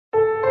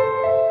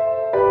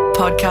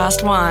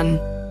Podcast One.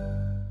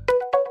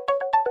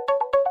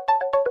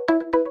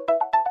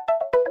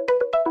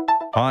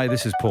 Hi,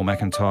 this is Paul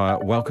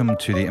McIntyre. Welcome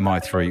to the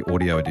MI3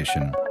 Audio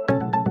Edition.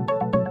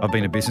 I've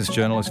been a business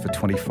journalist for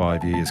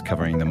 25 years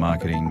covering the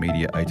marketing,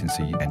 media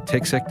agency and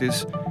tech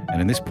sectors.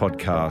 And in this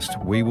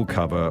podcast, we will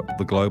cover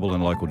the global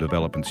and local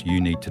developments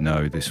you need to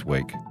know this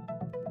week.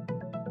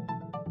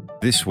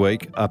 This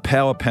week, a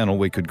power panel,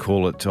 we could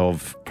call it,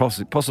 of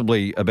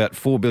possibly about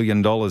 $4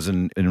 billion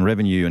in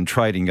revenue and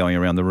trading going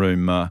around the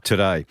room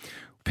today.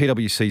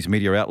 PwC's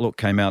Media Outlook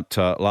came out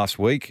last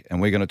week,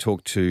 and we're going to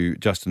talk to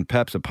Justin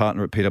Papps, a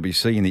partner at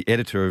PwC and the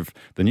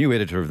new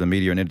editor of the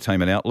Media and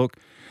Entertainment Outlook.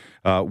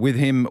 With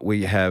him,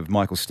 we have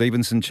Michael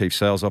Stevenson, Chief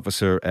Sales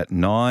Officer at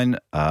Nine,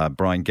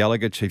 Brian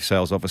Gallagher, Chief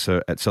Sales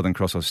Officer at Southern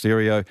Cross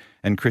Austereo,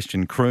 and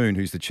Christian Kroon,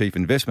 who's the Chief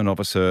Investment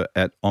Officer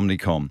at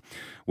Omnicom.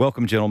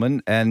 Welcome,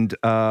 gentlemen. And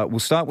we'll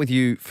start with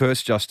you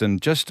first, Justin.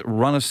 Just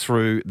run us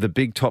through the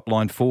big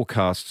top-line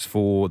forecasts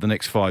for the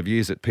next 5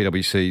 years that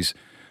PwC's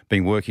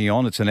been working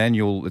on. It's an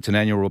annual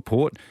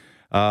report.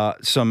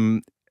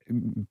 Some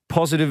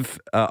positive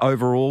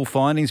overall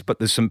findings, but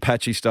there's some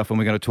patchy stuff, and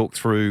we're going to talk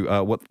through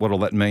what all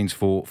that means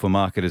for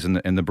marketers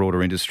and the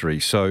broader industry.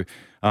 So,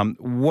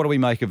 what do we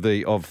make of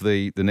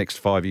the next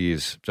 5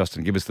 years,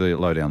 Justin? Give us the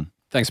lowdown.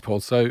 Thanks, Paul.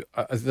 So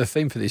the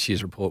theme for this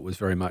year's report was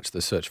very much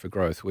the search for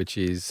growth, which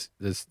is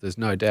there's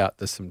no doubt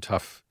there's some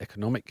tough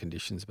economic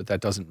conditions, but that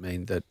doesn't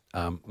mean that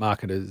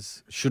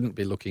marketers shouldn't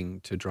be looking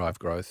to drive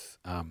growth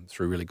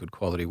through really good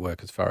quality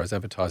work as far as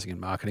advertising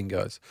and marketing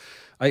goes.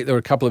 I think there were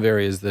a couple of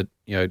areas that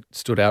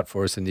stood out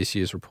for us in this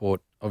year's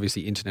report.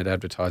 Obviously, internet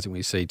advertising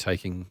we see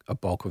taking a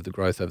bulk of the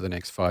growth over the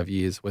next 5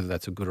 years. Whether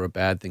that's a good or a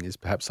bad thing is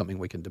perhaps something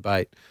we can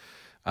debate.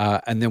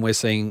 And then we're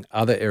seeing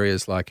other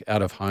areas like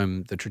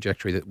out-of-home, the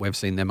trajectory that we've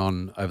seen them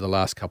on over the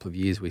last couple of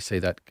years. We see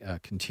that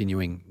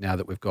continuing now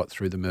that we've got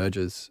through the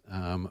mergers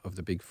of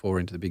the big four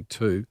into the big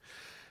two.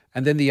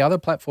 And then the other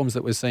platforms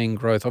that we're seeing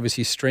growth,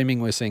 obviously streaming,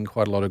 we're seeing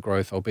quite a lot of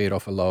growth, albeit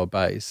off a lower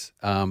base.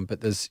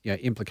 But there's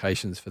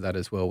implications for that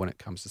as well when it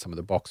comes to some of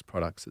the box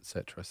products, et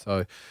cetera.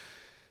 So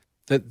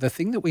the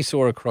thing that we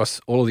saw across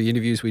all of the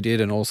interviews we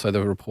did and also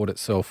the report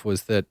itself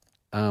was that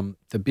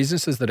the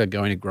businesses that are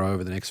going to grow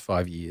over the next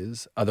 5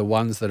 years are the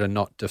ones that are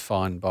not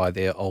defined by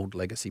their old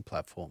legacy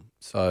platform.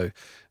 So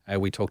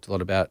we talked a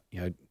lot about,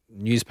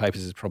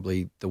 newspapers is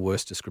probably the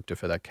worst descriptor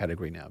for that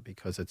category now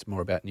because it's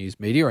more about news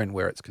media and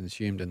where it's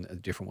consumed and the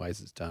different ways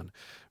it's done.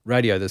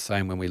 Radio, the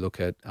same when we look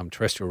at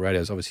terrestrial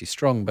radio is obviously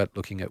strong, but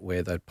looking at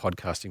where the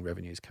podcasting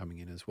revenue is coming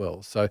in as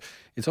well. So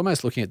it's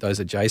almost looking at those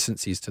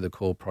adjacencies to the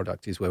core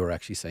product is where we're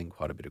actually seeing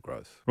quite a bit of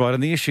growth. Right,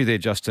 and the issue there,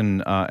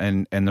 Justin,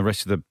 and the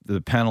rest of the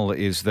panel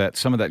is that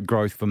some of that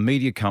growth for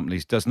media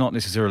companies does not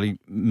necessarily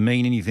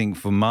mean anything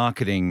for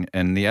marketing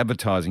and the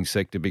advertising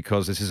sector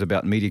because this is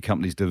about media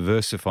companies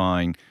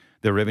diversifying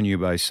their revenue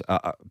base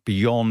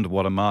beyond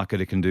what a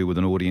marketer can do with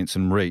an audience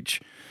and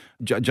reach.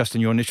 Justin,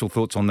 your initial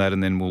thoughts on that,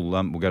 and then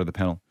we'll go to the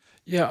panel.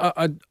 Yeah,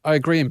 I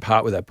agree in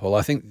part with that, Paul.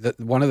 I think that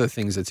one of the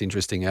things that's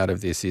interesting out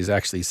of this is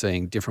actually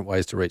seeing different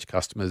ways to reach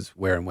customers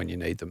where and when you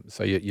need them.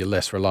 So you're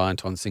less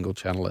reliant on single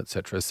channel, et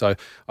cetera. So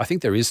I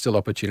think there is still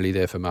opportunity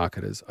there for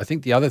marketers. I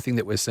think the other thing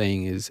that we're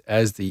seeing is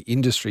as the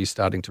industry is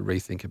starting to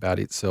rethink about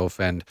itself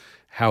and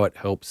how it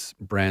helps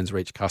brands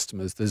reach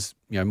customers, there's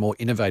more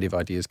innovative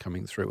ideas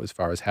coming through as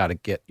far as how to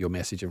get your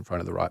message in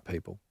front of the right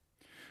people.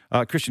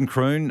 Christian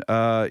Kroon,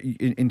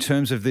 in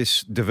terms of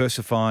this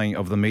diversifying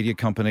of the media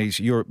companies,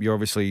 you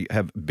obviously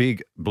have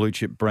big blue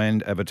chip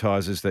brand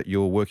advertisers that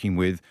you're working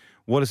with.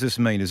 What does this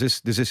mean? Is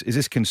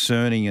this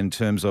concerning in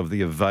terms of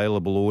the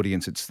available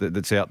audience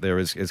that's out there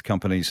as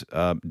companies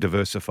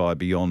diversify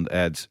beyond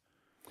ads?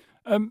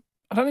 I don't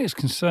think it's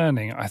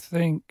concerning. I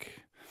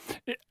think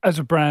as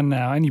a brand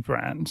now, any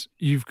brand,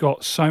 you've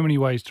got so many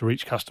ways to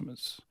reach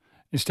customers.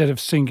 Instead of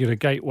singular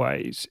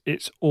gateways,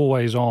 it's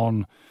always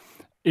on.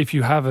 If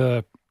you have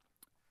a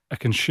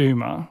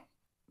consumer,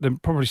 then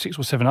probably 6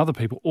 or 7 other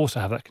people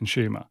also have that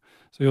consumer.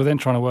 So you're then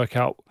trying to work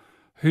out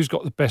who's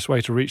got the best way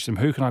to reach them,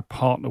 who can I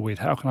partner with,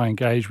 how can I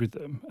engage with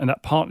them? And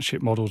that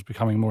partnership model is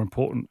becoming more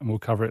important, and we'll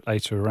cover it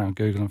later around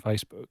Google and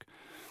Facebook.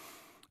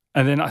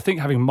 And then I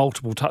think having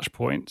multiple touch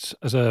points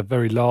as a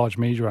very large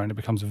media owner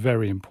becomes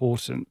very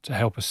important to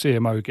help a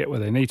CMO get where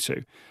they need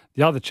to.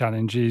 The other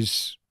challenge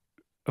is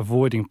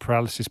avoiding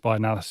paralysis by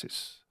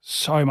analysis.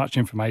 So much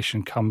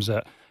information comes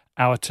at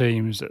our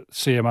teams, at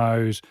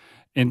CMOs,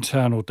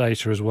 internal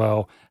data as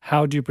well.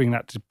 How do you bring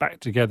that back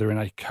together in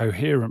a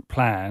coherent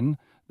plan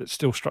that's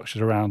still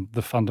structured around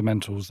the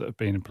fundamentals that have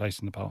been in place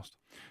in the past?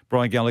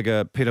 Brian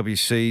Gallagher,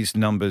 PwC's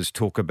numbers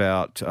talk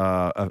about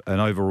an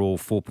overall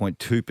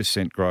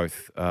 4.2%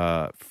 growth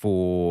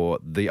for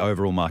the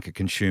overall market,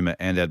 consumer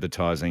and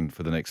advertising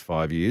for the next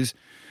 5 years.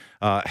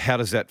 How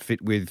does that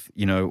fit with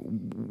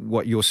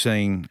what you're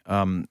seeing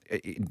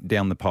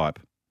down the pipe?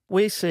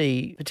 We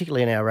see,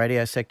 particularly in our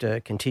radio sector,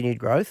 continued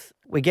growth.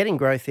 We're getting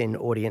growth in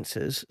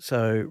audiences,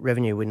 so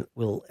revenue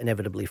will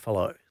inevitably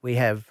follow. We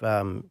have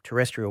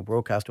terrestrial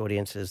broadcast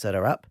audiences that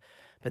are up,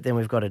 But then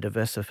we've got a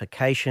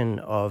diversification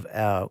of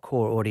our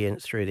core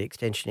audience through the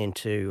extension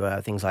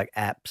into things like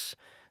apps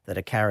that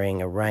are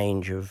carrying a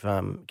range of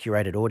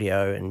curated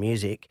audio and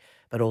music,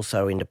 but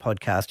also into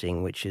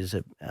podcasting, which is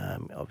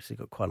obviously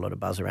got quite a lot of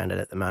buzz around it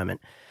at the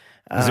moment.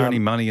 Is there any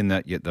money in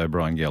that yet, though,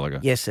 Brian Gallagher?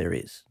 Yes, there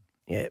is.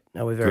 Yeah,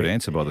 no, we're Good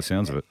answer by the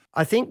sounds of it.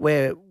 I think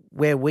where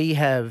we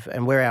have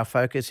and where our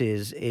focus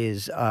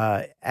is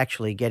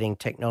actually getting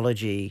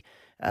technology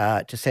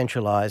to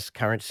centralise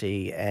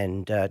currency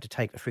and to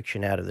take the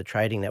friction out of the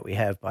trading that we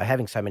have by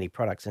having so many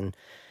products. And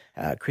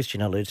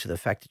Christian alludes to the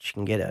fact that you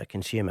can get a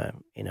consumer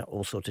in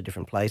all sorts of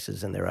different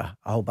places, and there are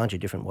a whole bunch of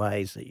different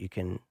ways that you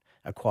can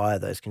acquire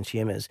those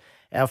consumers.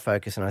 Our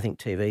focus, and I think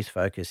TV's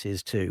focus,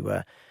 is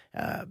to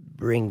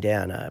bring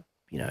down a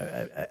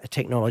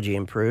technology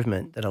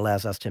improvement that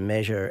allows us to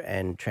measure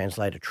and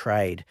translate a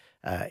trade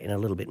in a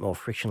little bit more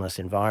frictionless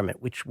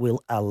environment, which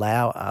will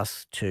allow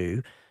us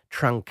to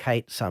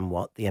truncate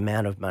somewhat the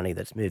amount of money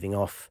that's moving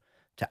off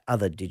to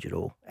other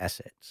digital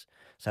assets.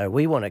 So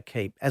we want to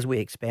keep, as we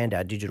expand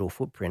our digital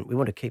footprint, we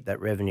want to keep that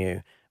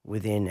revenue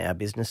within our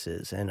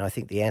businesses. And I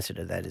think the answer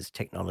to that is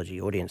technology,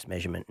 audience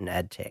measurement, and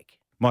ad tech.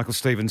 Michael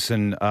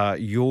Stevenson,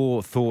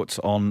 your thoughts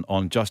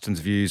on Justin's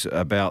views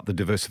about the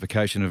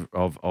diversification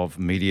of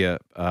media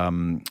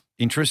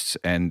interests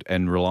and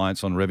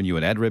reliance on revenue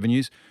and ad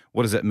revenues.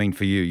 What does that mean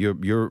for you?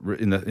 You're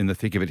in the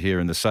thick of it here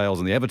in the sales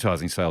and the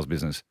advertising sales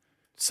business.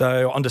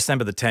 So on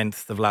December the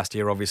 10th of last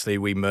year, obviously,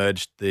 we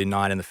merged the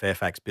Nine and the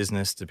Fairfax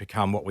business to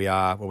become what we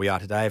are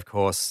today. Of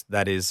course,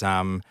 that is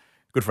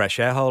good for our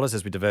shareholders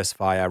as we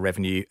diversify our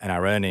revenue and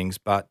our earnings.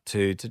 But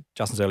to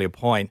Justin's earlier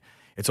point,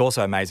 it's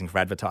also amazing for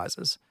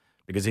advertisers,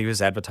 because it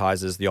gives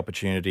advertisers the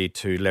opportunity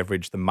to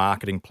leverage the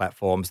marketing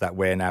platforms that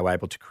we're now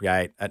able to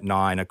create at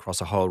Nine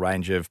across a whole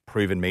range of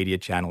proven media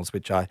channels,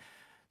 which I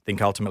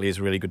think ultimately is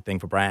a really good thing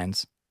for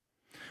brands.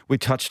 We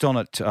touched on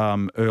it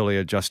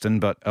earlier, Justin,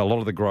 but a lot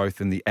of the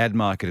growth in the ad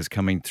market is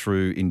coming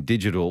through in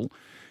digital.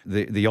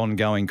 The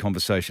ongoing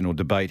conversation or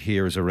debate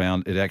here is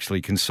around it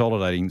actually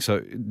consolidating,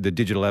 so the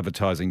digital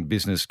advertising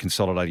business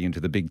consolidating into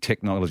the big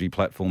technology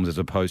platforms as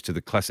opposed to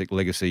the classic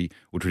legacy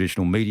or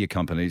traditional media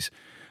companies.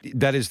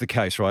 That is the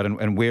case, right?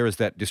 And where is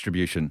that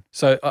distribution?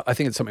 So I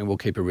think it's something we'll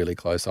keep a really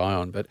close eye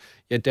on. But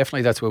yeah,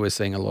 definitely that's where we're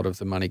seeing a lot of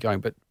the money going.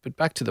 But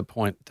back to the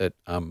point that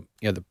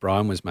that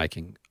Brian was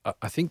making,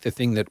 I think the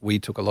thing that we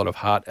took a lot of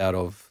heart out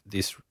of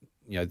this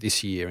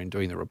year in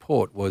doing the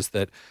report was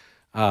that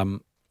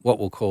what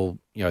we'll call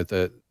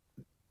the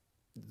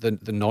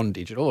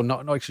non-digital, or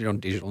not actually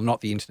non-digital, not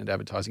the internet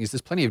advertising, is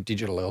there's plenty of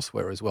digital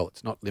elsewhere as well.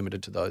 It's not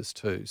limited to those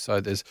two. So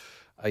there's,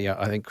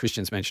 I think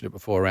Christian's mentioned it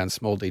before, around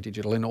small d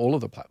digital in all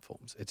of the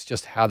platforms. It's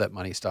just how that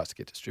money starts to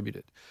get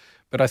distributed.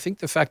 But I think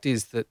the fact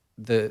is that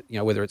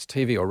whether it's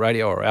TV or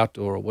radio or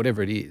outdoor or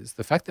whatever it is,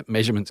 the fact that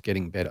measurement's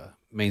getting better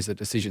means that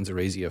decisions are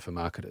easier for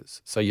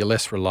marketers. So you're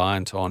less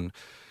reliant on,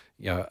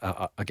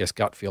 I guess,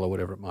 gut feel or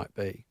whatever it might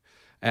be.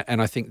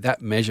 And I think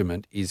that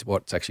measurement is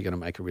what's actually going to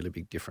make a really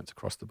big difference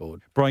across the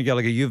board. Brian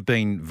Gallagher, you've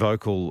been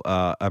vocal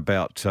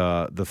about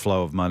the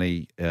flow of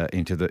money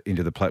into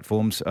the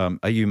platforms.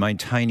 Are you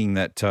maintaining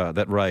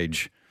that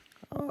rage?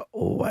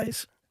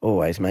 Always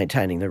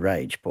maintaining the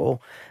rage,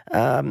 Paul.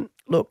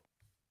 Look,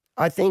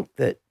 I think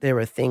that there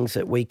are things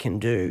that we can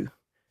do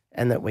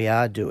and that we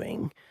are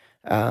doing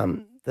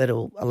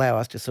that'll allow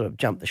us to sort of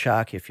jump the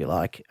shark, if you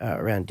like,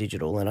 around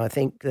digital. And I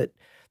think that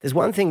there's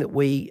one thing that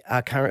we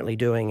are currently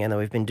doing and that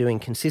we've been doing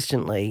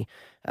consistently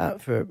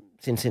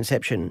since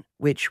inception,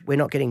 which we're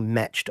not getting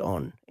matched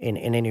on in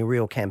any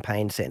real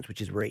campaign sense,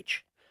 which is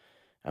reach.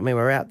 I mean,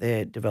 we're out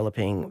there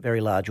developing very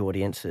large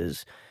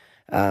audiences.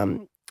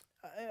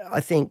 I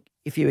think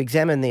if you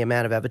examine the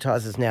amount of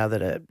advertisers now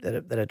that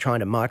are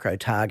trying to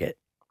micro-target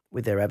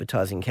with their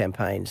advertising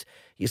campaigns,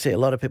 you see a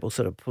lot of people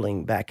sort of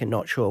pulling back and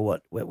not sure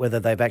whether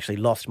they've actually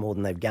lost more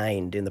than they've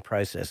gained in the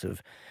process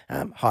of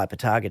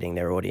hyper-targeting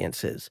their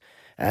audiences.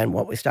 And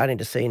what we're starting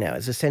to see now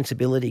is a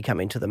sensibility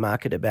come into the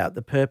market about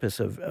the purpose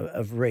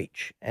of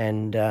reach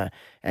and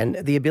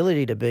the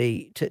ability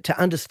to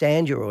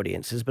understand your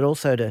audiences, but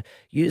also to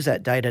use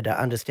that data to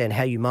understand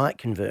how you might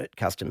convert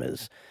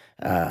customers.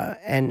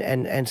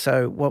 And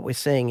so what we're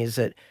seeing is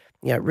that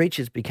reach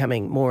is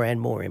becoming more and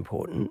more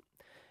important.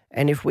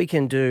 And if we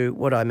can do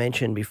what I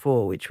mentioned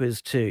before, which was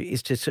to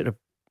sort of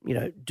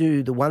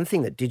do the one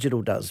thing that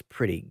digital does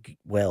pretty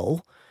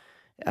well,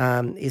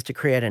 is to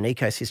create an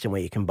ecosystem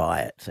where you can buy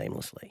it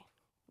seamlessly.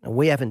 And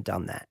we haven't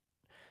done that.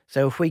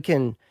 So if we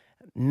can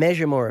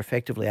measure more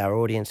effectively our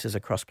audiences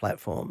across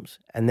platforms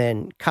and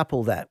then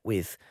couple that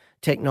with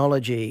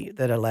technology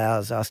that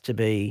allows us to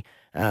be,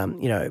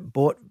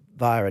 bought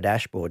via a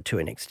dashboard to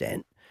an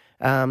extent,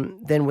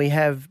 then we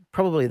have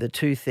probably the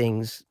two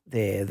things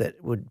there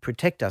that would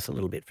protect us a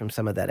little bit from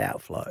some of that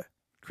outflow.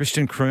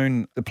 Christian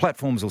Kroon, the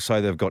platforms will say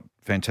they've got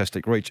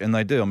fantastic reach, and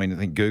they do. I mean, I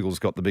think Google's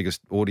got the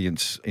biggest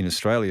audience in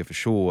Australia for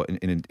sure.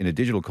 In a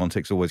digital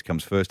context, always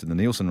comes first in the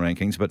Nielsen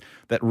rankings. But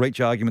that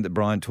reach argument that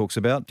Brian talks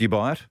about, do you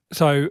buy it?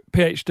 So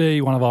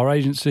PhD, one of our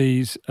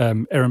agencies,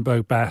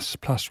 Ehrenberg Bass,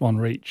 +1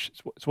 reach.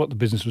 It's what the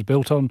business was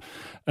built on.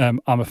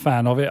 I'm a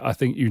fan of it. I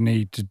think you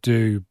need to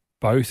do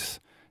both.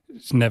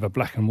 It's never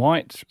black and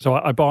white. So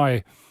I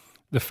buy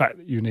the fact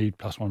that you need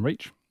 +1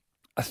 reach.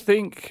 I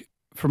think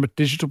from a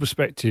digital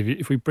perspective,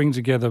 if we bring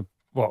together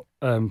what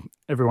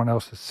everyone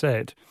else has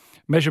said,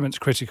 measurement's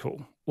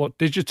critical. What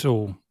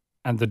digital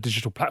and the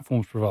digital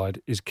platforms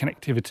provide is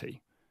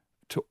connectivity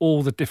to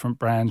all the different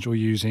brands you're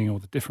using or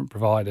the different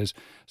providers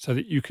so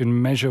that you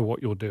can measure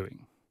what you're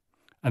doing.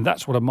 And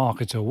that's what a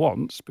marketer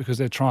wants because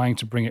they're trying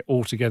to bring it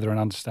all together and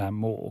understand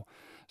more.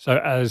 So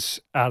as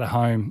out of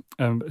home,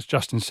 as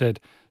Justin said,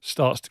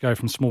 starts to go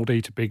from small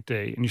d to big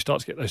D, and you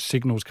start to get those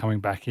signals coming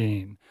back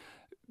in,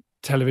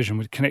 television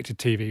with connected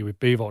TV, with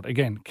BVOD,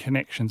 again,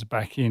 connections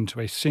back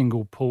into a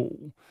single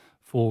pool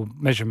for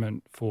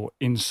measurement, for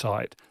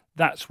insight.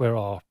 That's where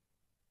our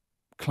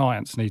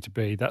clients need to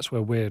be. That's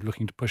where we're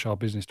looking to push our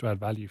business to add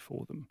value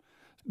for them.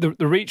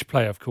 The reach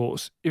play, of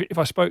course, if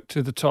I spoke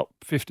to the top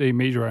 15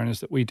 media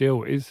owners that we deal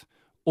with,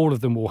 all of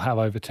them will have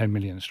over 10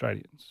 million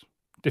Australians.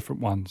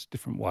 Different ones,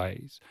 different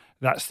ways.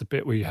 That's the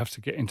bit where you have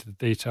to get into the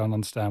detail and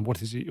understand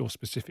what is it your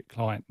specific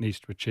client needs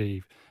to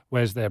achieve.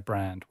 Where's their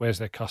brand? Where's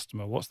their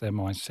customer? What's their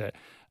mindset?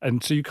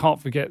 And so you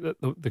can't forget that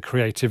the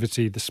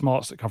creativity, the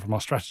smarts that come from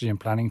our strategy and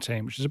planning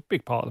team, which is a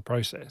big part of the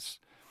process.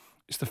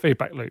 It's the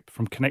feedback loop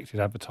from connected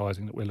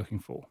advertising that we're looking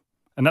for.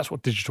 And that's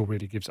what digital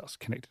really gives us,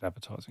 connected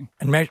advertising.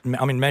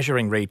 And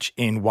measuring reach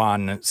in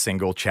one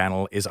single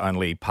channel is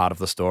only part of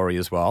the story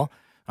as well.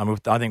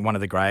 I think one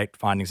of the great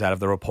findings out of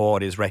the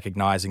report is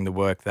recognising the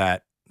work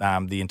that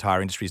the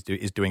entire industry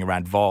is doing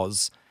around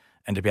VOZ,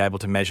 and to be able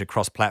to measure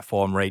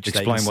cross-platform reach.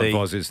 Explain what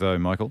VOZ is, though,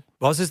 Michael.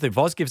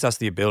 VOZ gives us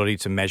the ability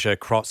to measure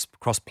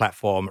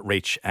cross-platform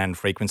reach and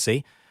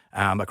frequency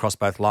across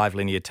both live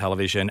linear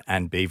television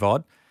and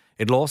BVOD.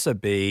 It'll also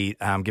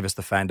give us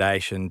the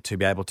foundation to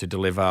be able to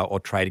deliver or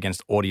trade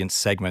against audience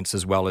segments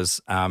as well as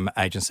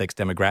age and sex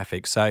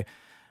demographics. So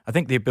I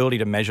think the ability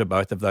to measure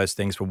both of those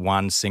things for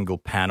one single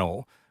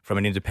panel from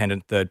an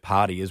independent third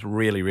party is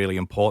really, really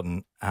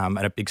important and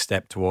a big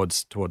step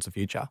towards the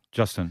future.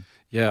 Justin.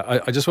 Yeah,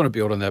 I just want to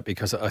build on that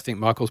because I think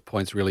Michael's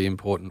point's really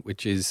important,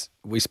 which is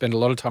we spend a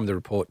lot of time in the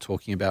report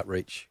talking about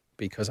reach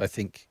because I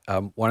think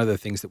one of the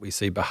things that we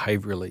see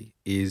behaviourally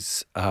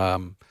is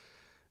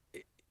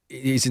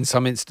in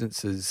some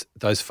instances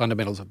those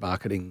fundamentals of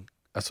marketing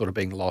are sort of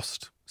being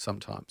lost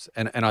sometimes.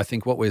 And I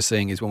think what we're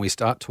seeing is when we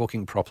start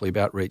talking properly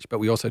about reach, but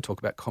we also talk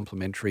about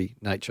complementary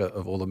nature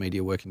of all the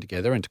media working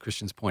together. And to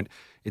Christian's point,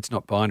 it's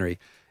not binary.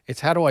 It's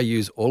how do I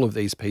use all of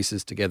these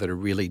pieces together to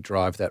really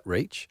drive that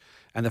reach?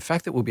 And the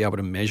fact that we'll be able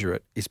to measure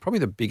it is probably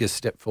the biggest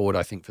step forward,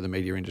 I think, for the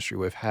media industry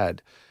we've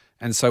had.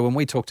 And so when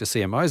we talk to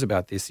CMOs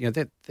about this,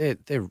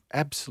 they're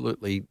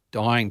absolutely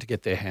dying to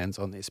get their hands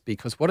on this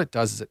because what it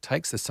does is it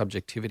takes the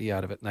subjectivity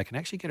out of it and they can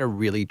actually get a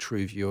really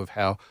true view of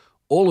how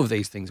all of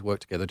these things work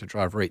together to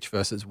drive reach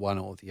versus one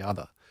or the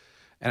other.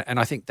 And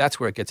I think that's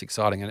where it gets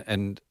exciting.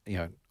 And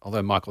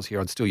although Michael's here,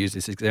 I'd still use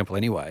this example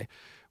anyway.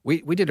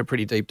 We did a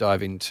pretty deep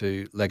dive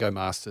into Lego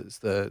Masters,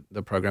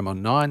 the program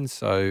on Nine.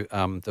 So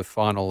the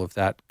final of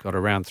that got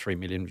around 3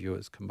 million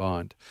viewers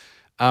combined.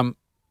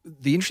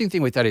 The interesting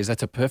thing with that is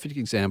that's a perfect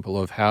example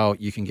of how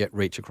you can get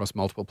reach across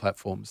multiple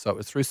platforms. So it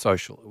was through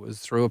social, it was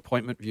through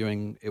appointment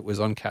viewing, it was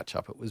on catch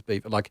up, it was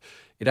beef.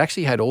 It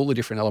actually had all the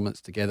different elements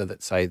together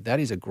that say that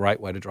is a great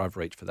way to drive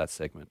reach for that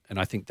segment. And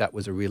I think that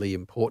was a really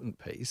important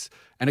piece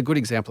and a good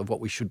example of what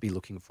we should be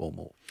looking for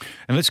more.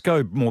 And let's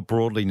go more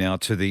broadly now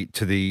to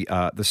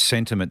the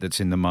sentiment that's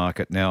in the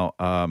market. Now,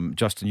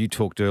 Justin, you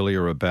talked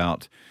earlier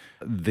about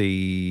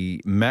the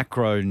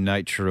macro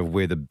nature of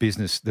where the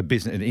business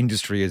and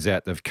industry is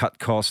at. They've cut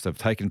costs, they've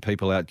taken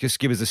people out. Just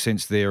give us a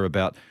sense there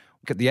about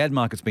the ad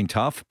market's been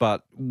tough,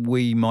 but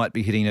we might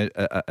be hitting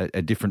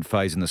a different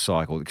phase in the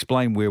cycle.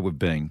 Explain where we've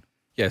been.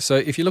 Yeah, so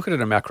if you look at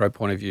it at a macro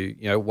point of view,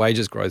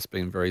 wages growth's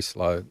been very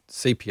slow.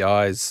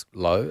 CPI is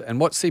low,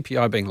 and what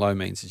CPI being low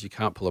means is you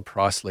can't pull a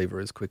price lever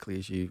as quickly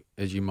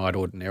as you might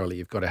ordinarily.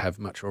 You've got to have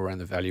much more around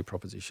the value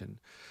proposition.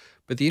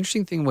 But the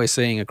interesting thing we're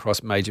seeing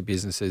across major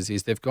businesses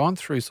is they've gone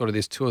through sort of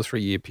this 2 or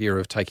 3 year period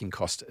of taking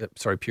costs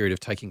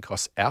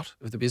out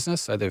of the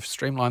business. So they've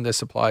streamlined their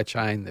supply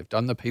chain, they've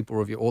done the people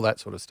review, all that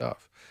sort of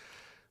stuff.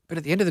 But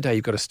at the end of the day,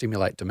 you've got to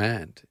stimulate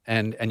demand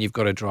and you've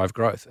got to drive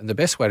growth. And the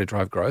best way to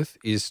drive growth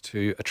is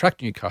to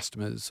attract new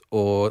customers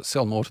or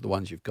sell more to the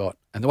ones you've got.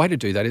 And the way to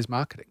do that is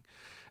marketing.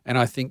 And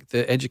I think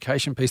the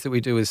education piece that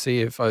we do with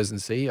CFOs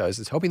and CEOs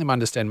is helping them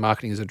understand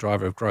marketing as a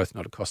driver of growth,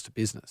 not a cost to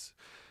business.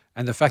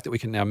 And the fact that we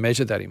can now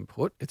measure that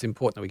input, it's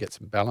important that we get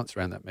some balance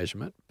around that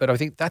measurement. But I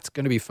think that's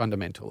going to be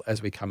fundamental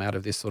as we come out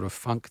of this sort of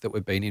funk that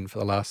we've been in for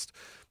the last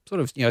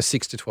sort of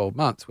 6 to 12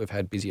 months. We've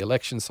had busy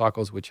election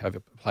cycles, which have a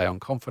play on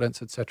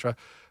confidence, etc.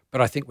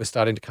 But I think we're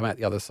starting to come out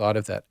the other side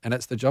of that. And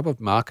it's the job of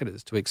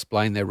marketers to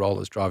explain their role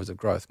as drivers of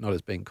growth, not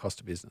as being cost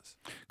of business.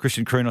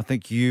 Christian Kroon, I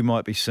think you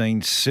might be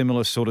seeing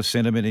similar sort of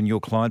sentiment in your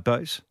client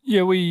base.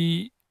 Yeah,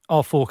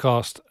 our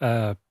forecast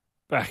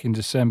back in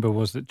December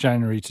was that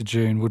January to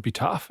June would be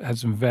tough. It had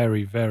some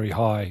very, very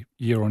high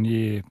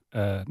year-on-year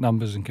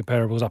numbers and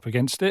comparables up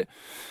against it.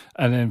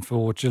 And then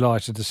for July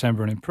to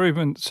December, an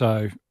improvement.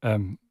 So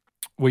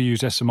we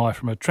use SMI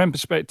from a trend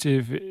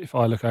perspective. If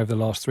I look over the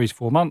last 3 to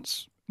 4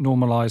 months,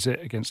 normalise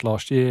it against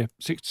last year,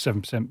 6 to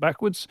 7%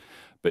 backwards,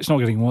 but it's not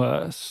getting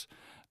worse.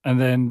 And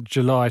then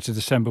July to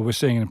December, we're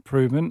seeing an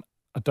improvement.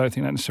 I don't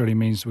think that necessarily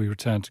means we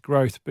return to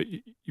growth, but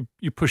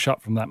you push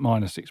up from that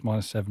 -6,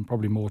 -7,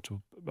 probably more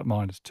to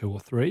 -2 or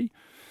 3.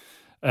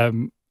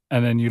 And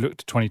then you look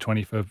to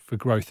 2020 for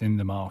growth in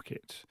the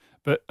market.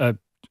 But I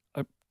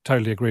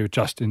totally agree with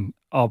Justin.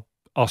 Our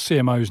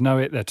CMOs know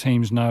it, their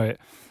teams know it.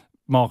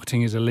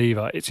 Marketing is a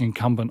lever. It's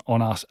incumbent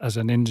on us as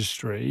an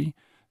industry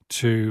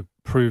to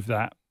prove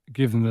that,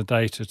 give them the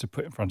data to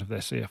put in front of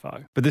their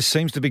CFO. But this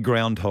seems to be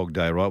Groundhog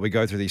Day, right? We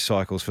go through these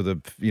cycles for the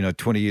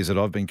 20 years that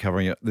I've been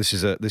covering it. This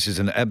is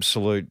an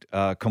absolute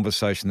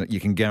conversation that you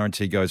can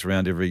guarantee goes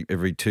around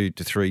every 2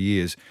 to 3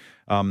 years.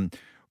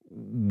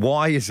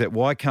 Why is that?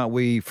 Why can't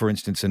we, for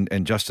instance,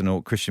 and Justin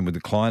or Christian with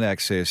the client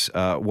access,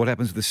 what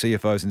happens with the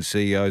CFOs and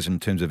CEOs in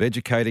terms of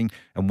educating,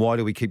 and why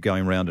do we keep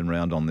going round and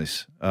round on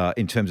this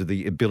in terms of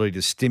the ability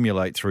to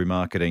stimulate through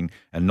marketing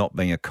and not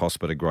being a cost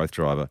but a growth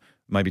driver?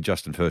 Maybe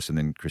Justin first and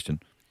then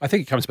Christian. I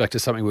think it comes back to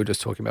something we were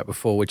just talking about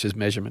before, which is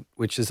measurement,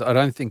 which is I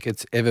don't think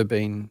it's ever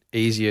been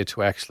easier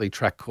to actually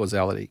track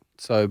causality.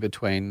 So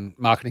between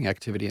marketing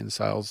activity and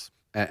sales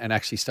and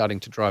actually starting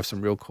to drive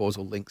some real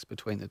causal links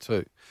between the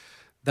two.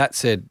 That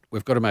said,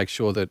 we've got to make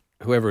sure that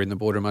whoever in the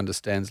boardroom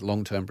understands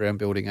long-term brand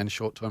building and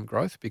short-term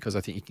growth, because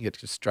I think you can get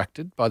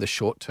distracted by the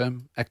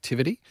short-term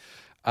activity.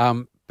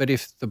 But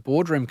if the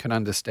boardroom can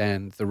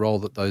understand the role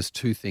that those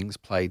two things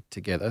play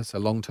together, so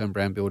long-term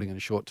brand building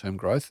and short-term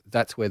growth,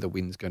 that's where the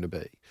win's going to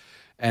be.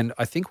 And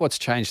I think what's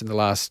changed in the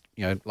last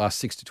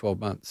 6 to 12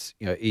 months,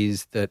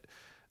 is that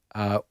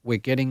we're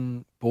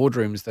getting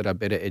boardrooms that are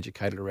better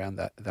educated around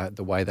that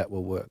the way that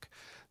will work.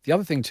 The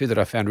other thing too that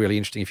I found really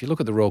interesting, if you look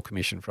at the Royal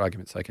Commission, for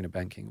argument's sake, in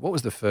banking, what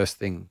was the first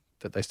thing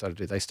that they started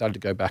to do? They started to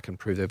go back and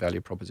prove their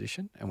value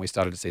proposition, and we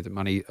started to see the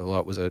money, although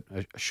it was a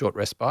short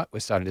respite, we're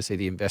starting to see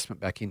the investment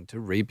back in to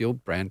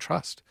rebuild brand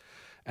trust.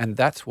 And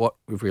that's what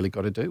we've really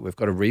got to do. We've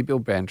got to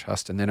rebuild brand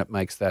trust, and then it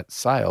makes that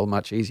sale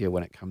much easier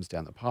when it comes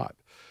down the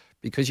pipe,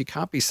 because you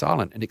can't be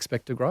silent and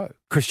expect to grow.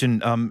 Christian,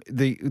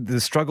 the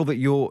struggle that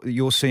your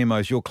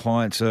CMOs, your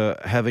clients are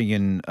having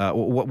in,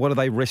 what are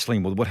they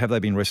wrestling with? What have they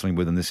been wrestling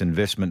with in this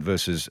investment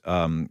versus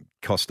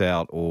cost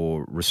out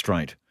or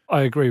restraint?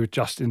 I agree with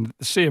Justin.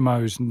 The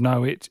CMOs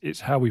know it.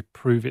 It's how we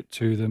prove it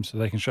to them so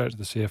they can show it to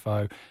the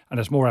CFO. And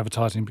as more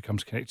advertising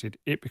becomes connected,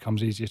 it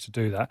becomes easier to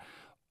do that.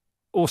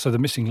 Also, the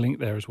missing link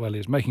there as well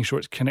is making sure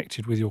it's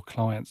connected with your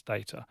client's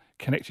data,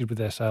 connected with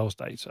their sales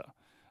data,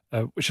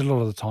 which a lot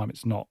of the time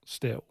it's not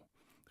still.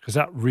 Because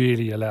that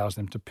really allows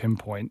them to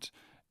pinpoint,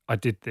 I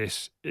did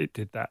this, it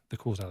did that, the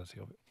causality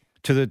of it.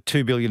 To the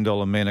 $2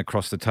 billion men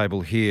across the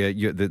table here,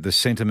 the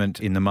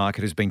sentiment in the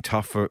market has been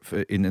tough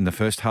in the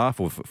first half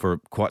or for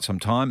quite some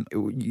time.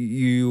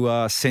 You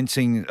are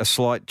sensing a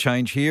slight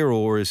change here,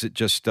 or is it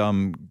just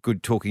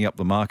good talking up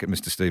the market,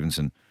 Mr.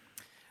 Stevenson?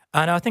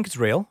 No, I think it's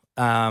real.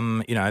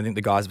 I think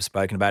the guys have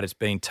spoken about it's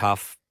been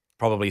tough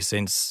probably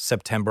since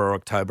September or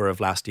October of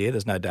last year.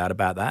 There's no doubt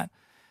about that.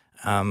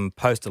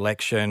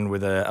 Post-election,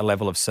 with a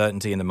level of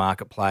certainty in the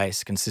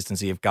marketplace,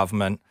 consistency of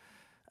government,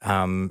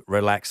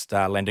 relaxed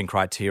lending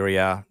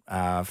criteria,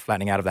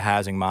 flattening out of the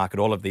housing market,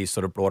 all of these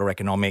sort of broader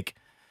economic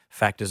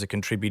factors are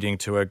contributing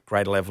to a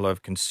greater level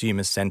of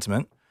consumer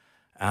sentiment.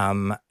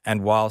 And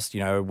whilst,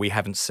 we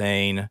haven't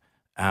seen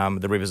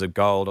the rivers of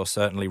gold or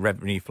certainly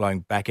revenue flowing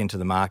back into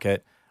the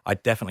market, I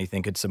definitely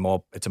think it's a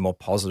more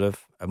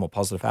positive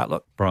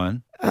outlook.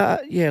 Brian?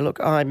 Look,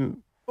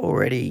 I'm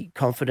already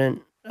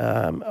confident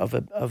of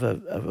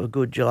a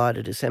good July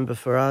to December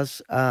for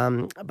us.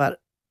 But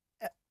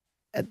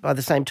by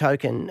the same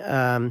token,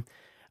 I'm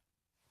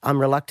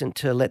reluctant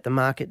to let the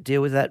market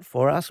deal with that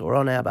for us or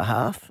on our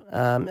behalf.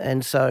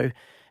 And so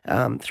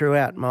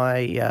throughout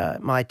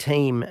my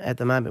team at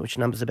the moment, which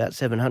numbers about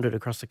 700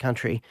 across the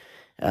country,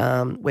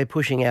 we're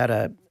pushing out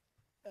a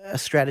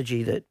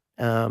strategy that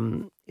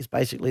is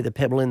basically the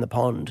pebble in the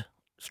pond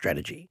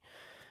strategy.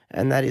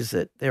 And that is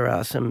that there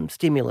are some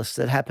stimulus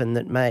that happen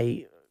that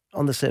may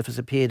on the surface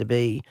appear to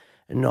be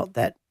not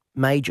that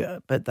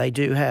major, but they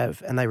do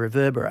have, and they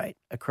reverberate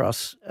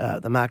across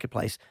the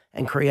marketplace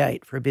and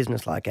create, for a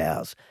business like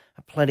ours,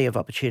 plenty of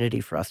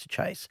opportunity for us to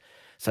chase.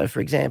 So,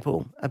 for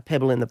example, a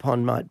pebble in the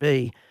pond might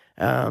be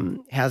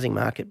housing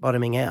market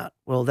bottoming out.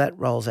 Well, that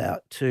rolls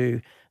out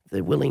to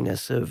the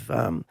willingness of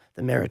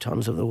the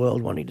Meritons of the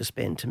world wanting to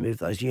spend to move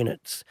those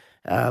units,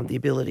 the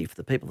ability for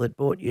the people that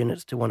bought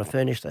units to want to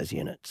furnish those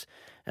units,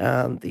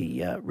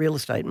 the real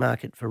estate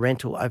market for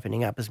rental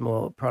opening up as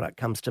more product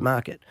comes to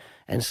market,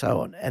 and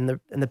so on, and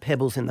the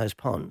pebbles in those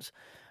ponds.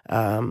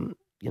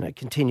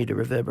 continue to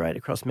reverberate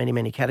across many,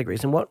 many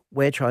categories. And what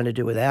we're trying to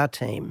do with our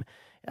team,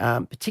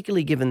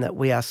 particularly given that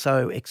we are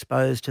so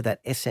exposed to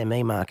that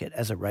SME market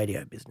as a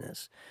radio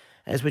business,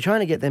 is we're trying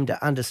to get them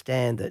to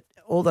understand that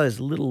all those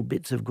little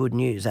bits of good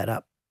news add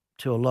up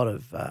to a lot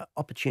of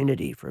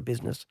opportunity for a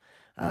business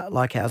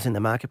like ours in the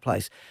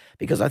marketplace.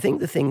 Because I think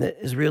the thing that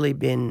has really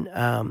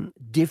been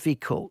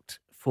difficult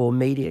for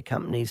media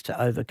companies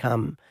to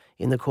overcome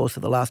in the course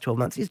of the last 12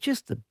 months is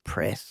just the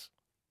press.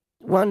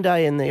 One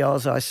day in the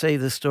Oz, I see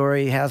the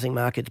story, housing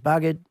market's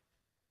buggered.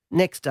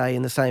 Next day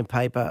in the same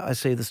paper, I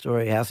see the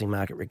story, housing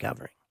market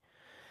recovering.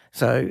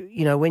 So,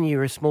 when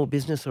you're a small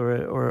business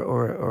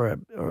or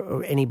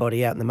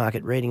anybody out in the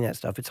market reading that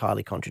stuff, it's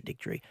highly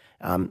contradictory.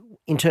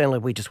 Internally,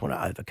 we just want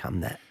to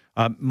overcome that.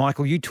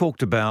 Michael, you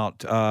talked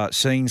about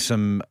seeing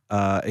some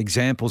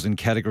examples in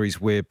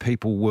categories where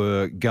people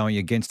were going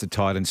against the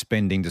tide and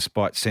spending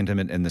despite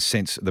sentiment and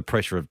the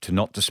pressure to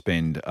not to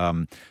spend.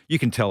 You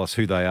can tell us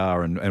who they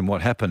are and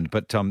what happened,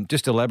 but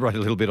just elaborate a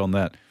little bit on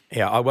that.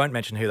 Yeah, I won't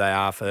mention who they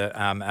are for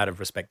out of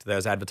respect to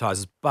those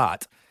advertisers,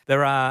 but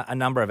there are a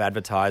number of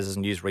advertisers,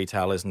 and use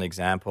retail as an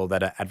example,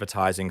 that are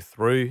advertising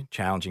through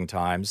challenging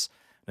times.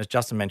 As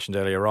Justin mentioned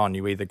earlier on,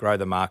 you either grow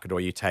the market or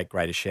you take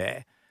greater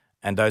share.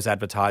 And those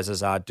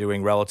advertisers are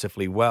doing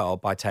relatively well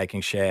by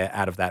taking share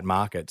out of that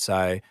market.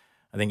 So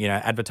I think,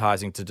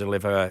 advertising to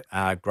deliver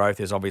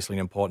growth is obviously an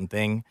important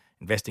thing,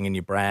 investing in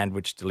your brand,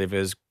 which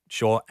delivers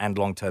short and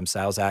long-term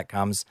sales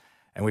outcomes.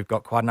 And we've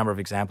got quite a number of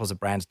examples of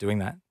brands doing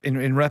that.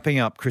 In wrapping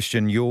up,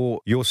 Christian,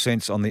 your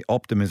sense on the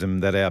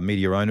optimism that our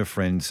media owner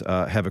friends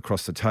have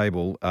across the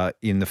table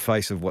in the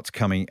face of what's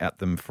coming at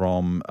them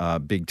from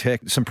big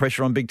tech. Some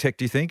pressure on big tech,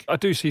 do you think? I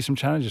do see some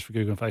challenges for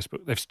Google and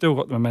Facebook. They've still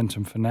got the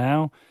momentum for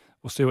now.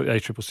 We'll see what the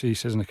ACCC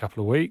says in a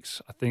couple of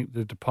weeks. I think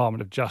the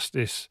Department of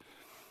Justice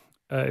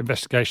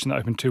investigation that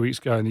opened 2 weeks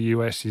ago in the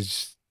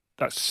US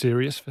that's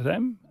serious for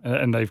them,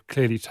 and they've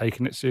clearly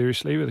taken it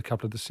seriously, with a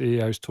couple of the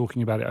CEOs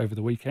talking about it over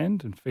the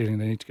weekend and feeling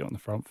they need to get on the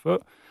front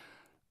foot.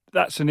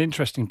 That's an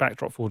interesting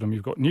backdrop for them.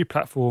 You've got new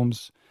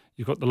platforms,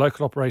 you've got the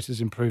local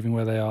operators improving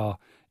where they are.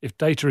 If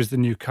data is the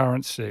new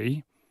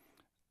currency,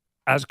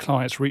 as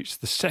clients reach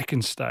the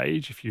second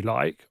stage, if you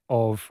like,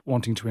 of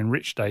wanting to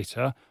enrich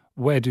data,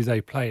 where do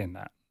they play in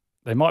that?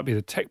 They might be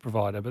the tech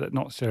provider, but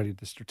not necessarily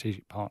the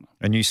strategic partner.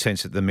 And you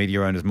sense that the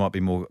media owners might be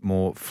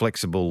more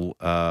flexible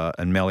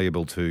and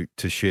malleable to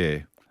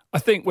share? I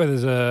think where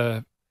there's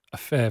a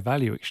fair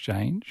value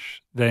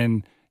exchange,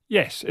 then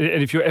yes.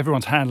 And if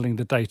everyone's handling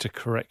the data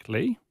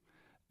correctly,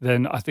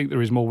 then I think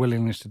there is more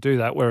willingness to do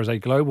that, whereas a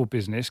global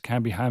business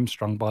can be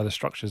hamstrung by the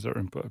structures that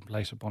are put in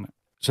place upon it.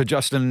 So,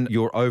 Justin,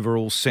 your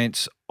overall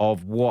sense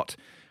of what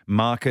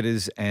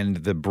marketers and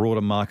the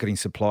broader marketing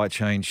supply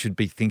chain should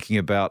be thinking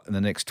about in the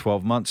next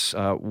 12 months?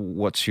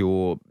 What's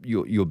your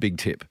big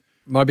tip?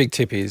 My big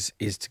tip is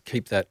to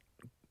keep that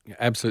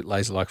absolute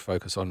laser-like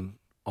focus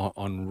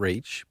on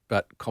reach,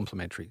 but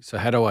complementary. So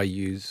how do I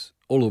use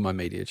all of my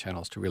media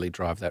channels to really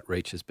drive that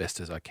reach as best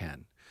as I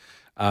can?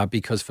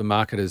 Because for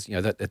marketers,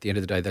 that at the end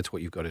of the day, that's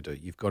what you've got to do.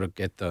 You've got to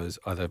get those,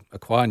 either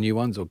acquire new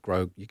ones or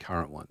grow your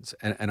current ones.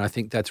 And I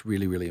think that's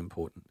really, really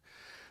important.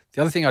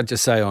 The other thing I'd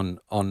just say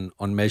on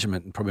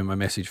measurement, and probably my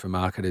message for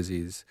marketers,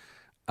 is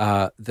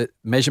that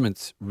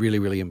measurement's really,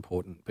 really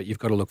important, but you've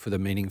got to look for the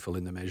meaningful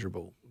in the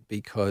measurable,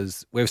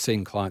 because we've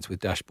seen clients with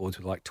dashboards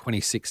with like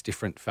 26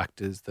 different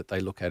factors that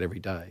they look at every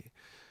day,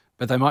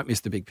 but they might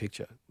miss the big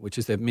picture, which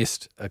is they've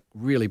missed a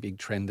really big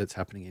trend that's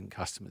happening in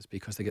customers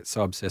because they get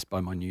so obsessed by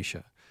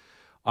minutiae.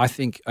 I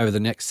think over the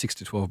next 6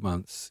 to 12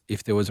 months,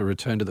 if there was a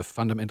return to the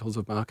fundamentals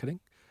of marketing,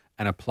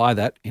 and apply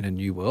that in a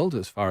new world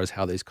as far as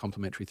how these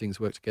complementary things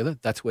work together,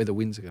 that's where the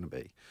wins are going to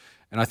be.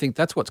 And I think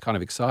that's what's kind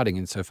of exciting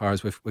insofar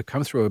as we've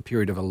come through a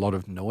period of a lot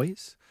of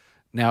noise.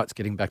 Now it's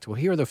getting back to, well,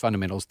 here are the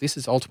fundamentals. This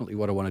is ultimately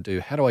what I want to do.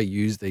 How do I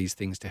use these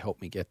things to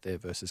help me get there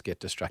versus get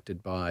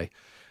distracted by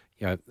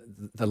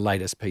the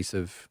latest piece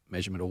of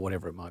measurement or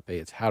whatever it might be?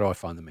 It's how do I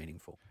find the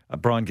meaningful?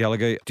 Brian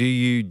Gallagher, do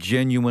you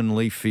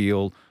genuinely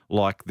feel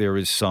like there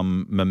is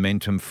some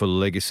momentum for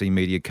legacy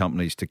media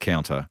companies to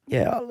counter?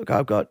 Yeah, look,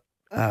 I've got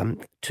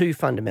two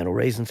fundamental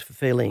reasons for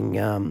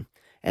feeling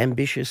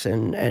ambitious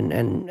and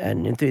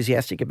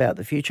enthusiastic about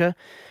the future.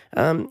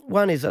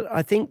 One is that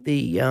I think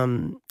the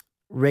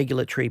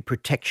regulatory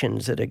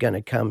protections that are going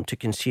to come to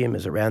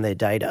consumers around their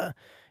data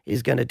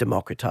is going to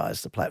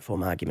democratise the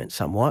platform argument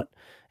somewhat,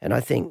 and I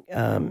think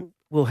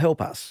will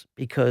help us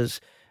because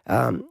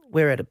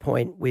we're at a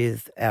point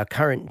with our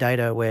current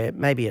data where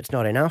maybe it's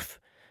not enough,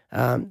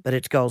 but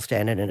it's gold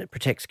standard and it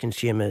protects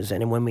consumers,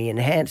 and when we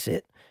enhance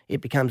it, it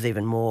becomes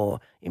even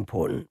more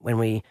important when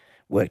we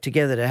work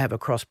together to have a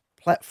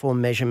cross-platform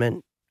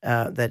measurement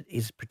that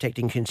is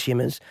protecting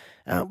consumers.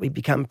 We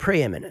become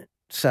preeminent.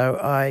 So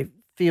I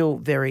feel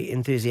very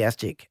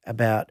enthusiastic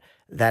about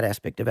that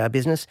aspect of our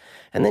business.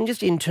 And then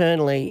just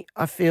internally,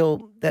 I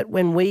feel that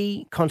when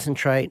we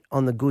concentrate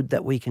on the good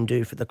that we can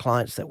do for the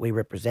clients that we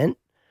represent,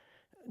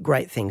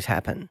 great things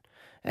happen.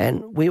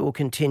 And we will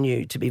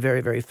continue to be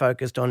very, very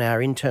focused on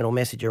our internal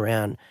message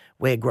around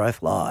where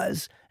growth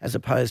lies, as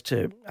opposed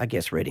to, I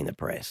guess, reading the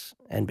press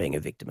and being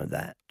a victim of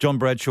that. John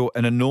Bradshaw,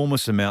 an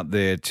enormous amount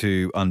there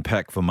to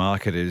unpack for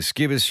marketers.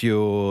 Give us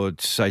your,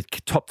 say,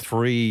 top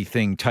three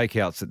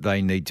takeouts that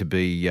they need to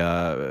be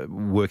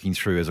working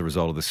through as a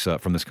result of this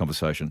from this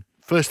conversation.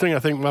 First thing I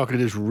think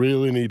marketers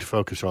really need to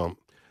focus on,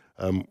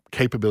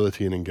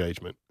 capability and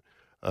engagement.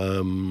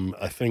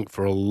 I think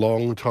for a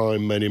long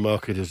time, many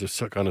marketers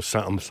have kind of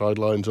sat on the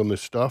sidelines on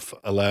this stuff,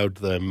 allowed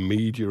their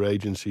media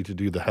agency to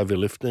do the heavy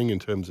lifting in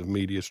terms of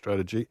media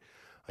strategy.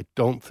 I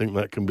don't think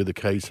that can be the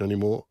case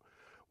anymore.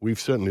 We've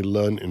certainly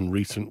learned in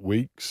recent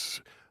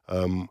weeks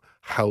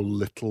how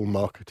little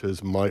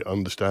marketers might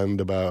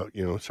understand about,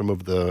 some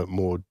of the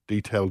more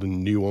detailed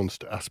and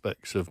nuanced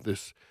aspects of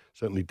this,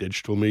 certainly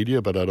digital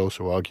media, but I'd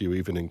also argue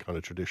even in kind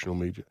of traditional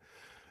media.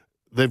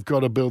 They've got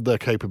to build their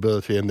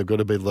capability, and they've got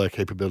to build their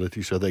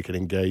capability so they can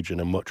engage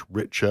in a much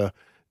richer,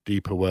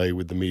 deeper way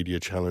with the media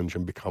challenge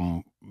and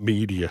become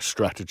media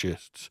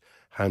strategists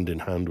hand in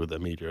hand with their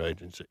media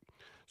agency.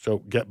 So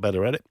get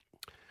better at it.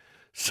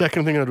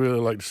 Second thing I'd really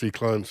like to see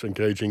clients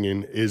engaging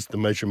in is the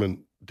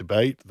measurement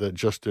debate that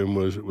Justin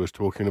was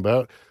talking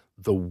about.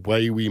 The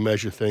way we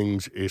measure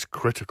things is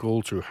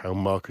critical to how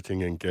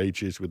marketing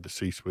engages with the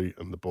C-suite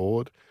and the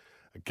board.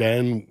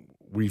 Again,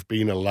 we've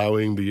been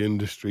allowing the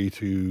industry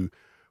to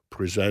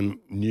present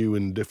new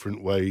and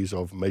different ways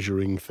of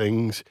measuring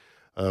things.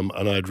 And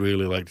I'd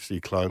really like to see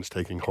clients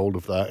taking hold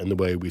of that in the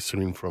way we've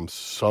seen from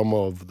some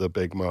of the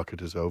big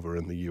marketers over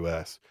in the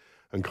US,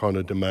 and kind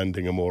of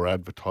demanding a more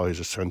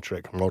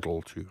advertiser-centric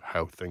model to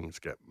how things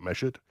get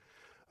measured.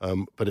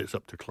 But it's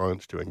up to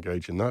clients to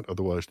engage in that.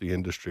 Otherwise, the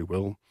industry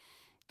will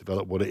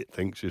develop what it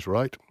thinks is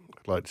right.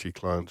 I'd like to see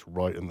clients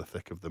right in the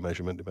thick of the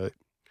measurement debate.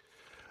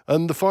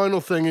 And the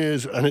final thing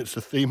is, and it's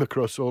a theme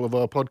across all of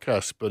our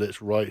podcasts, but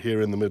it's right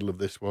here in the middle of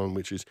this one,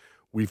 which is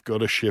we've got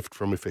to shift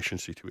from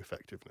efficiency to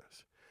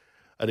effectiveness.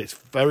 And it's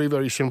very,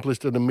 very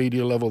simplest at a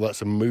media level.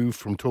 That's a move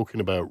from talking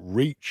about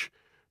reach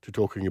to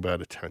talking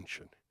about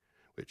attention,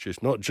 which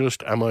is not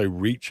just, am I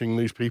reaching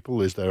these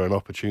people? Is there an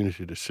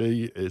opportunity to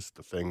see? Is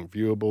the thing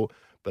viewable?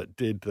 But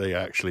did they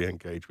actually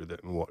engage with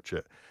it and watch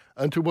it?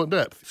 And to what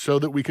depth? So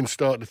that we can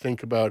start to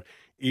think about,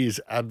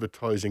 is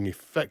advertising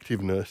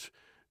effectiveness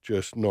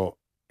just not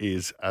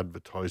is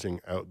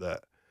advertising out there?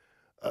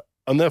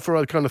 And therefore,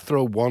 I'd kind of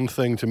throw one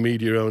thing to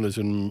media owners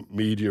and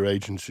media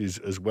agencies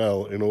as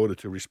well in order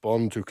to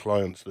respond to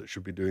clients that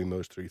should be doing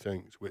those three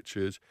things, which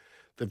is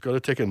they've got to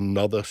take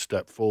another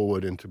step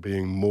forward into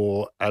being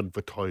more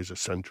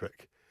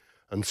advertiser-centric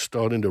and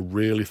starting to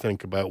really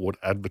think about what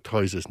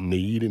advertisers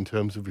need in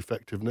terms of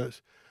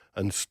effectiveness,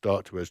 and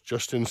start to, as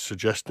Justin's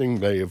suggesting,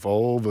 they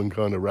evolve and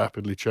kind of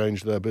rapidly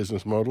change their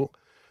business model.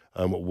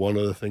 One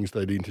of the things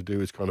they need to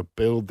do is kind of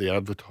build the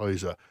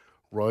advertiser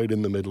right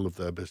in the middle of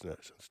their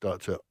business and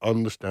start to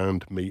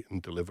understand, meet,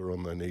 and deliver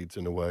on their needs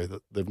in a way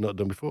that they've not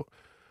done before.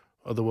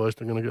 Otherwise,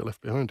 they're going to get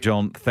left behind.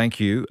 John, thank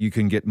you. You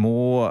can get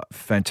more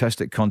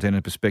fantastic content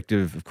and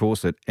perspective, of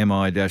course, at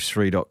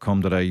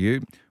mi-3.com.au.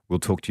 We'll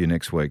talk to you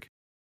next week.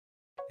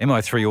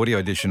 MI3 Audio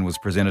Edition was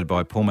presented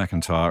by Paul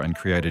McIntyre and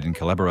created in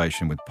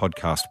collaboration with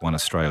Podcast One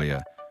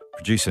Australia.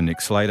 Producer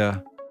Nick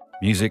Slater.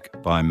 Music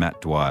by Matt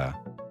Dwyer.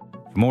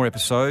 For more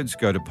episodes,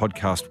 go to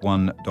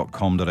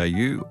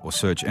podcastone.com.au or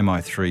search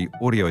MI3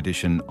 Audio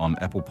Edition on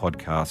Apple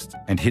Podcasts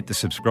and hit the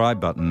subscribe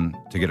button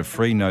to get a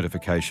free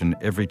notification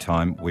every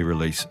time we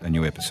release a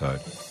new episode.